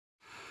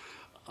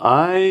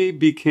I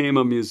became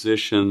a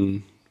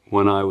musician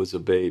when I was a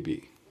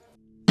baby.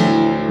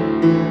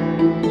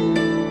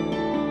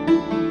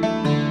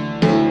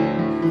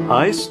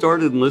 I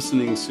started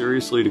listening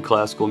seriously to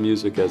classical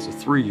music as a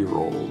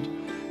 3-year-old,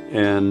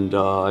 and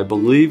I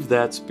believe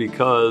that's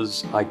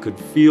because I could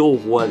feel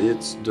what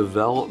its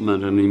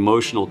development and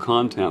emotional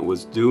content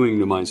was doing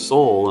to my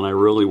soul, and I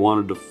really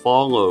wanted to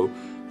follow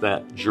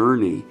that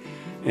journey.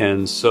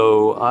 And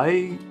so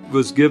I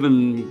was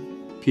given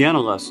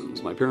piano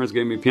lessons. My parents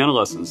gave me piano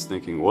lessons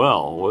thinking,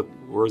 well,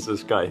 where's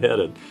this guy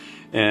headed?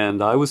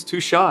 And I was too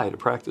shy to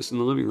practice in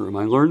the living room.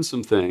 I learned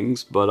some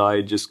things, but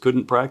I just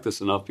couldn't practice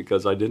enough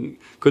because I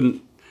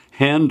couldn't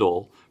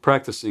handle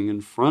practicing in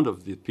front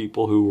of the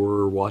people who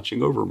were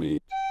watching over me.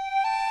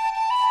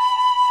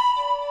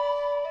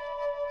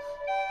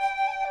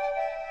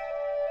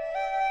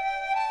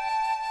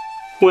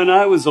 When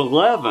I was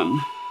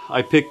 11,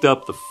 I picked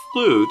up the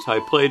flute. I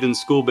played in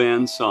school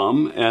band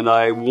some, and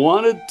I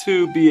wanted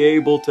to be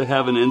able to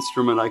have an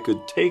instrument I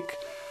could take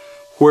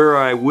where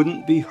I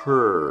wouldn't be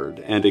heard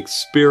and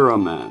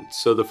experiment.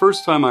 So the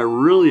first time I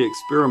really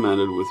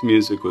experimented with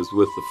music was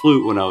with the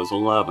flute when I was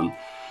 11.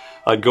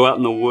 I'd go out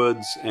in the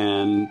woods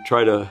and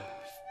try to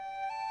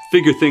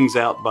figure things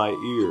out by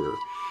ear.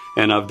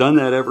 And I've done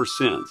that ever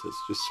since.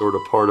 It's just sort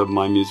of part of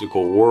my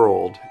musical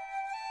world.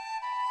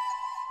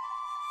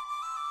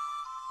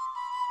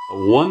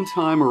 One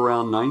time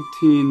around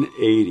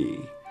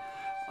 1980,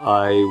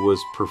 I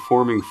was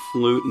performing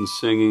flute and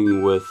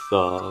singing with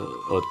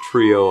a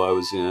trio I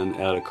was in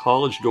at a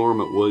college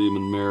dorm at William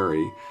and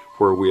Mary,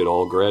 where we had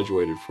all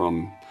graduated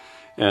from.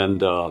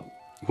 And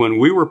when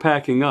we were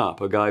packing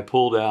up, a guy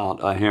pulled out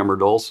a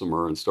hammered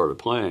dulcimer and started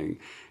playing.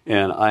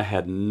 And I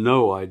had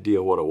no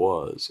idea what it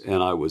was.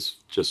 And I was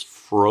just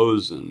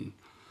frozen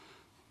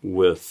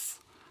with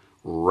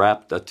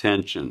rapt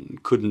attention,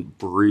 couldn't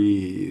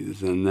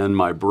breathe. And then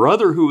my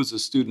brother, who was a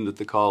student at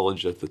the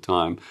college at the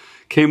time,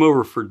 came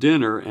over for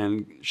dinner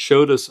and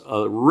showed us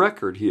a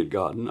record he had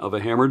gotten of a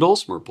hammered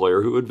dulcimer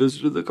player who had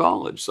visited the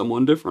college,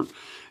 someone different.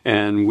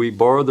 And we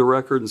borrowed the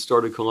record and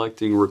started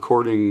collecting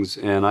recordings,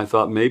 and I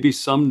thought maybe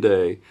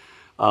someday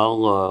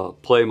I'll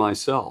play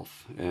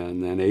myself.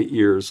 And then 8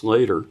 years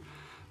later,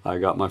 I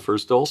got my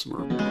first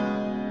dulcimer.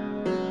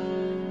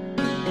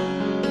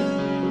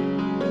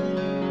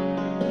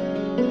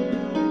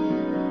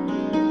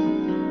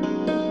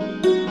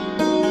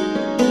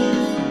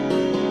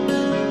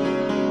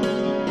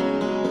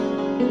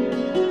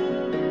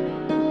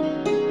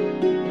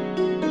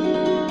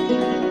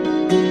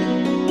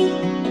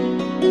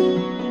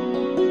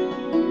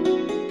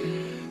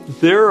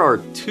 There are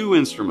two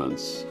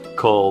instruments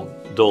called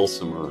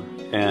dulcimer,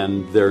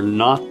 and they're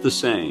not the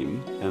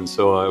same. And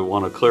so I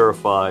want to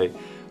clarify,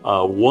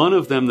 one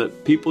of them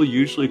that people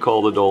usually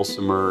call the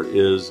dulcimer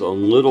is a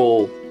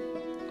little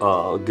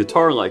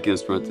guitar-like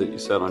instrument that you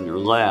set on your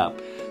lap.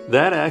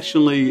 That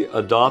actually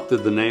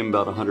adopted the name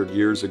about 100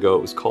 years ago.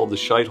 It was called the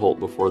Scheitholt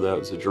before that. It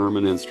was a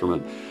German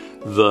instrument.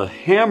 The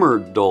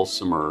hammered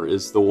dulcimer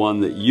is the one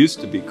that used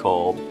to be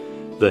called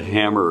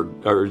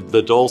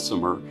the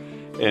dulcimer,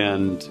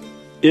 and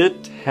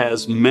it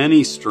has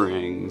many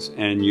strings,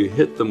 and you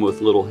hit them with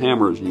little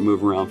hammers and you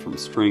move around from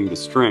string to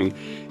string.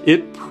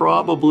 It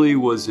probably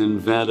was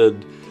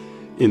invented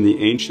in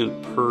the ancient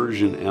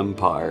Persian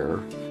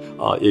Empire.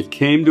 It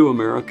came to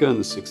America in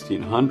the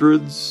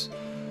 1600s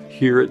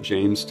here at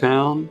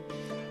Jamestown.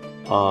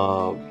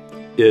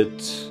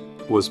 It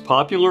was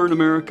popular in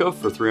America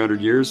for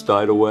 300 years,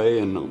 died away,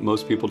 and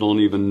most people don't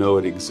even know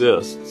it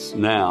exists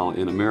now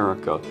in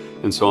America.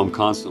 And so I'm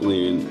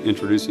constantly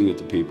introducing it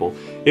to people.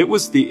 It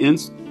was the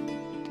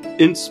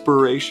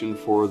inspiration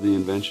for the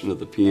invention of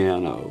the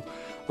piano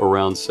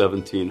around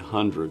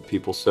 1700.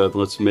 People said,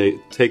 let's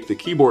take the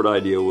keyboard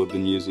idea we've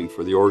been using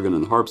for the organ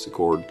and the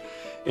harpsichord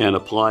and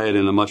apply it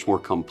in a much more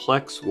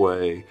complex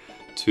way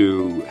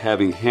to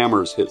having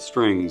hammers hit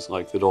strings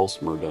like the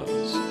dulcimer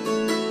does.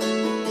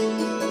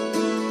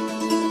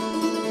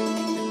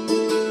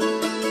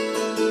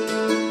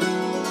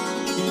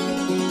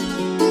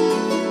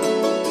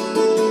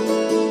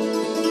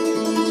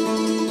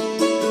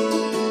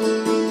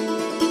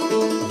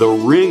 The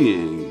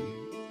ringing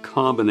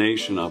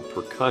combination of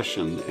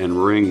percussion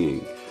and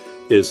ringing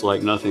is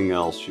like nothing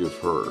else you've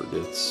heard.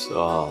 It's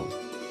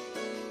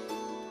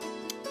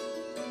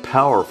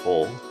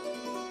powerful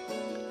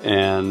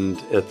and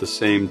at the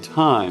same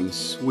time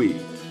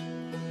sweet.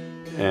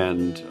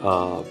 And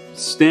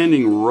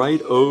standing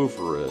right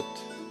over it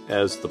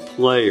as the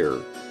player,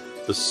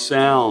 the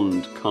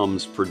sound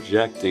comes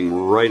projecting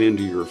right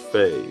into your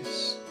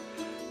face.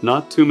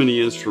 Not too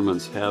many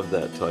instruments have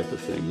that type of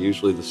thing.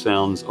 Usually the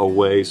sound's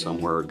away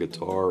somewhere, a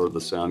guitar, or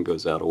the sound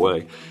goes out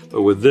away.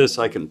 But with this,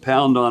 I can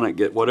pound on it,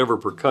 get whatever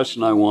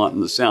percussion I want,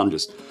 and the sound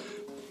just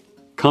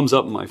comes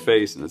up in my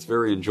face, and it's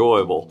very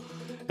enjoyable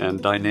and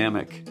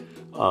dynamic.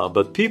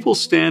 But people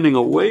standing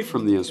away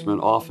from the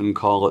instrument often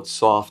call it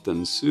soft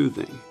and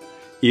soothing,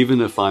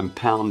 even if I'm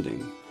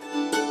pounding.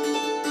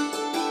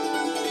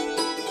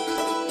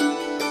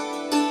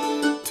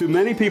 To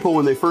many people,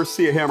 when they first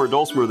see a hammer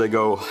dulcimer, they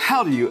go,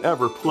 how do you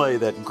ever play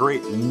that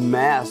great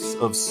mass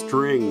of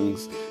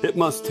strings? It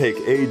must take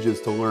ages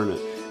to learn it.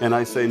 And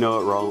I say, no,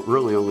 it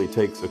really only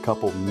takes a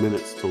couple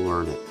minutes to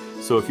learn it.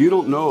 So if you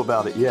don't know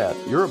about it yet,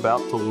 you're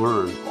about to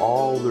learn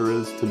all there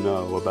is to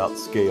know about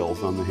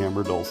scales on the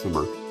hammer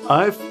dulcimer.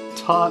 I've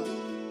taught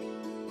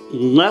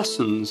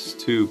lessons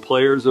to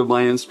players of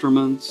my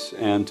instruments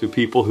and to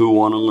people who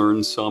want to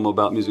learn some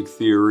about music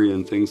theory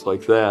and things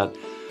like that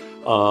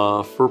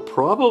for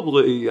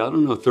probably, I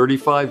don't know,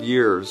 35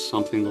 years,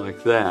 something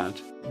like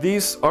that.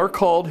 These are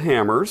called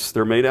hammers.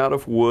 They're made out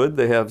of wood.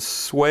 They have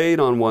suede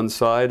on one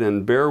side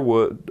and bare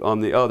wood on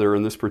the other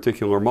in this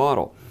particular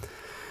model.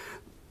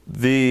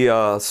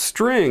 The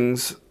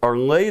strings are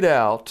laid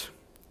out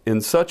in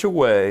such a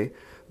way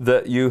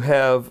that you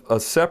have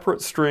a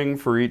separate string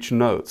for each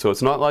note. So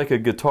it's not like a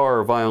guitar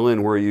or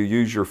violin where you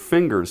use your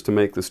fingers to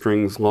make the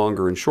strings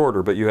longer and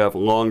shorter, but you have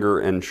longer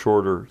and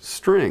shorter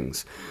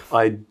strings.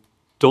 I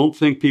don't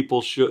think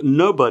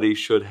nobody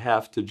should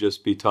have to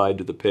just be tied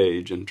to the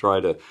page and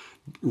try to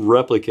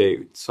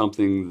replicate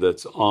something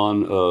that's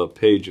on a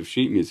page of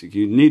sheet music.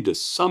 You need to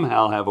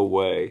somehow have a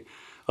way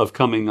of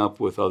coming up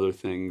with other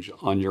things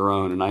on your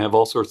own. And I have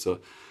all sorts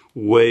of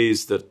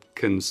ways that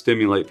can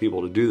stimulate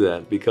people to do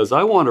that, because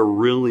I want to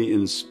really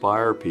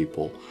inspire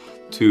people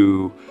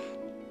to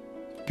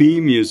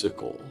be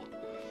musical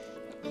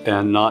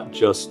and not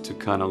just to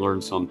kind of learn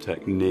some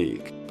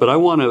technique. But I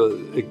want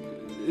to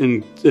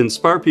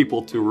inspire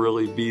people to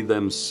really be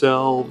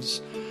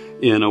themselves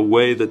in a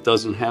way that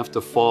doesn't have to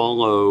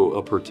follow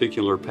a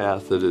particular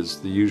path that is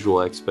the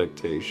usual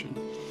expectation.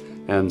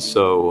 And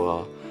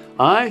so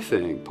I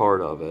think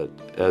part of it,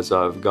 as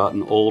I've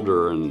gotten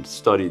older and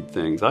studied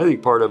things, I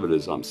think part of it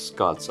is I'm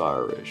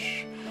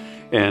Scots-Irish.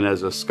 And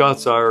as a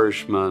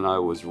Scots-Irishman, I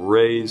was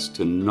raised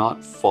to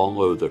not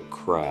follow the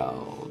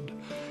crowd.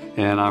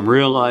 And I'm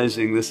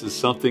realizing this is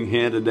something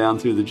handed down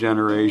through the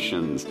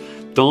generations.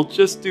 Don't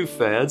just do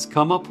fads,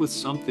 come up with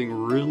something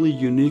really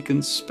unique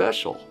and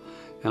special.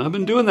 And I've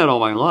been doing that all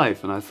my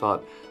life, and I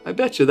thought, I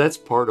bet you that's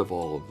part of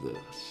all of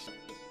this.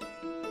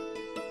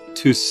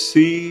 To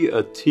see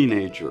a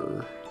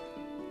teenager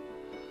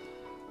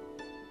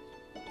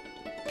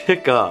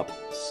pick up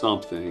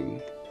something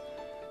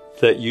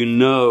that you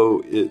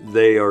know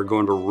they are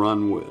going to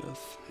run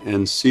with,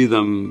 and see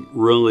them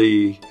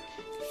really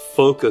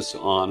focus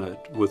on it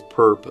with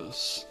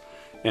purpose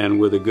and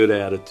with a good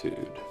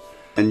attitude.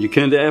 And you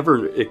can't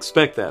ever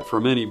expect that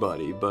from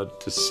anybody, but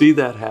to see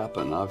that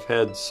happen, I've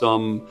had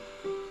some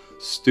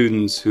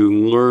students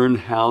who learn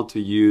how to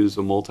use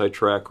a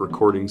multi-track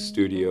recording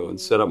studio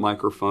and set up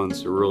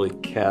microphones to really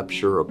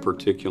capture a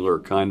particular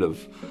kind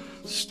of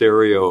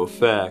stereo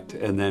effect,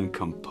 and then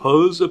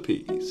compose a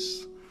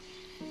piece,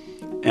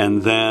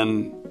 and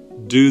then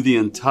do the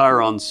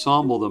entire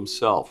ensemble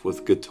themselves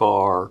with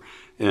guitar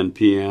and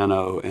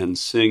piano and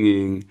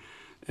singing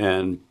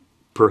and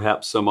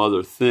perhaps some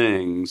other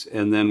things,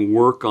 and then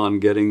work on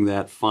getting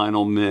that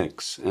final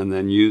mix, and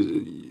then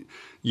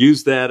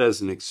use that as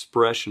an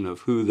expression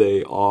of who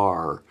they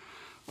are,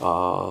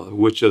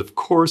 which of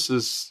course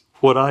is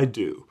what I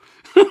do.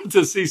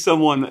 To see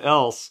someone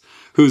else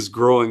who's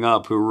growing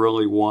up who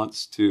really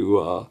wants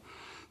to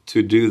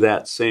do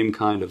that same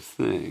kind of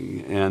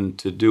thing, and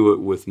to do it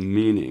with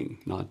meaning,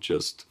 not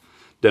just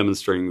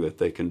demonstrating that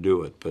they can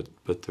do it,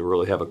 but to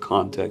really have a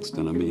context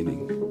and a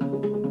meaning.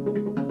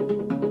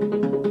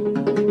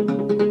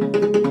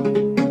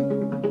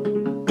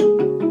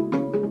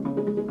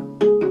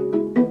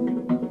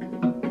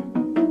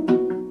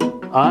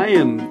 I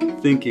am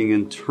thinking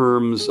in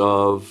terms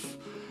of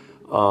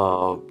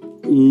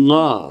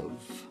love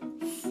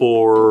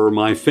for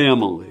my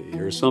family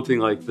or something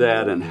like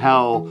that, and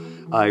how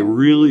I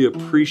really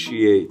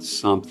appreciate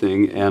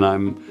something, and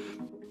I'm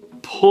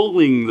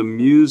pulling the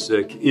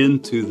music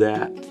into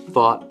that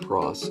thought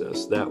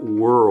process, that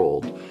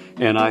world.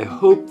 And I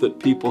hope that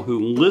people who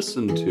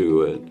listen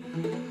to it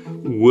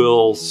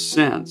will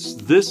sense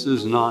this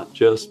is not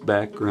just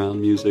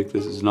background music,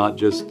 this is not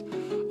just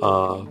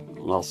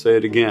I'll say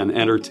it again,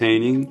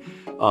 entertaining.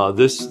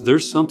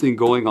 There's something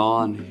going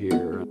on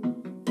here.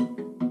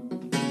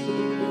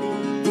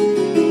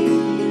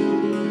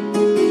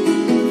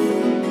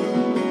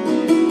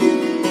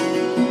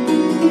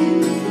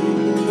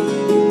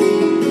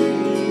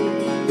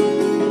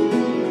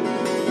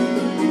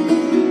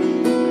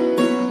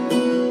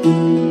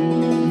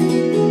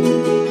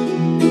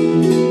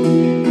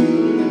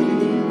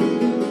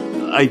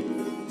 I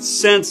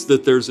sense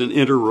that there's an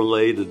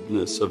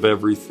interrelatedness of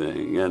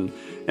everything, and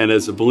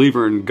as a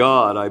believer in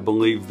God, I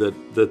believe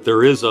that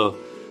there is a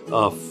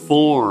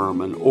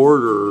form, an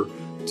order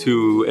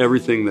to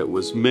everything that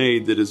was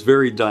made that is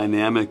very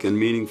dynamic and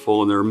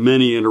meaningful, and there are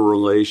many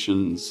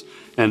interrelations,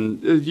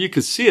 and you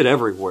can see it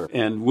everywhere.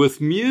 And with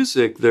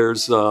music,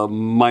 there's a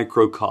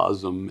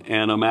microcosm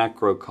and a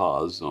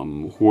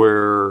macrocosm,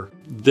 where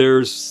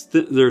there's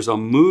a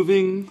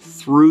moving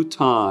through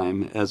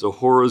time as a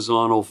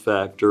horizontal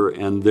factor,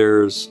 and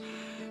there's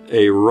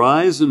a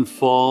rise and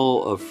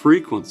fall of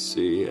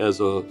frequency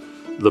as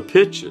the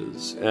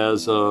pitches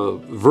as a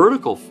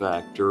vertical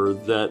factor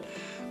that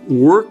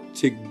work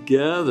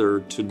together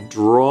to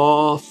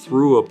draw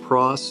through a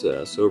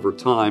process over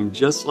time,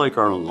 just like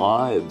our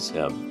lives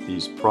have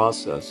these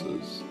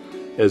processes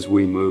as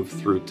we move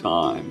through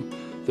time.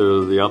 There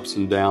are the ups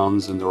and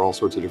downs, and there are all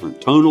sorts of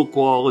different tonal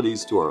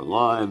qualities to our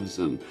lives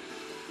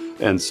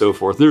and so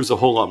forth. There's a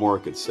whole lot more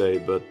I could say,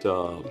 but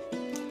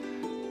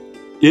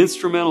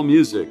instrumental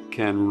music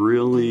can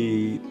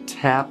really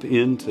tap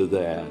into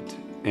that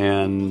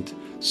and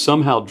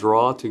somehow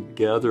draw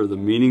together the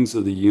meanings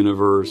of the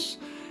universe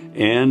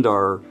and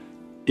our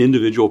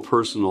individual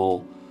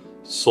personal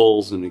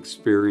souls and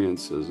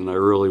experiences. And I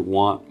really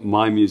want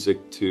my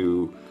music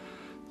to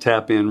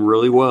tap in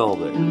really well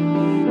there.